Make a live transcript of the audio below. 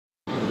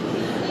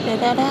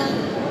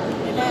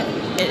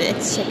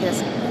Let's check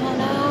this.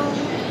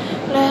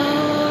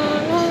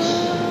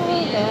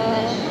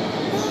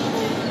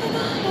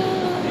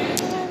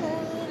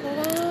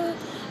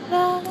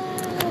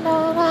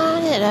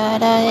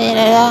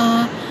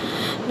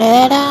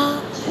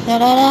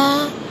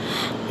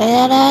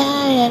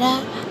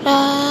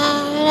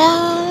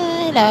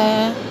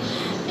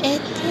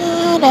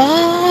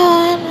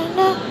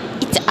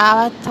 It's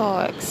our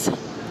talks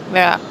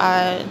where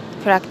I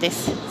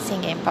practice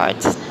singing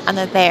parts and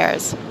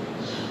theirs.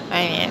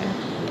 I mean,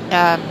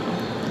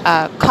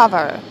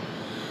 cover.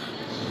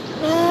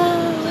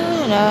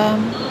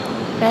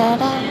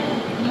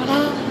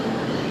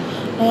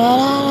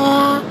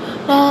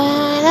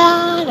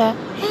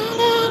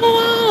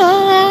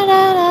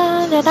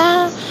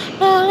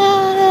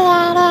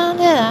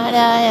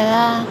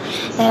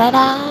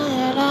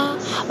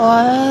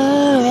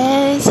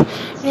 Always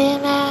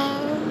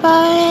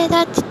remember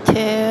that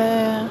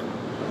too.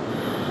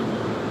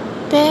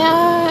 They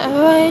are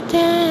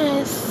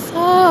waiting so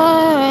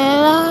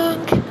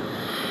long.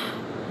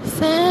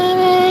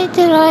 Seemed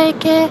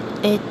like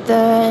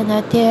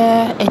eternity,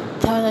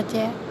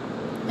 eternity.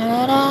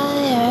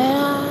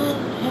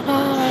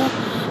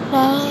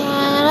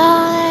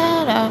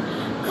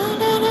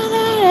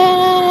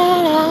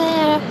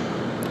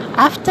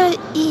 After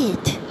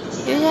eat,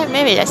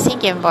 maybe the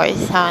singing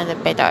voice sounds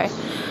better.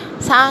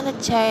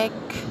 Sound check.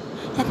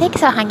 Thanks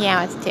for hanging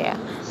out too.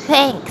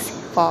 Thanks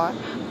for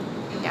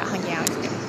hanging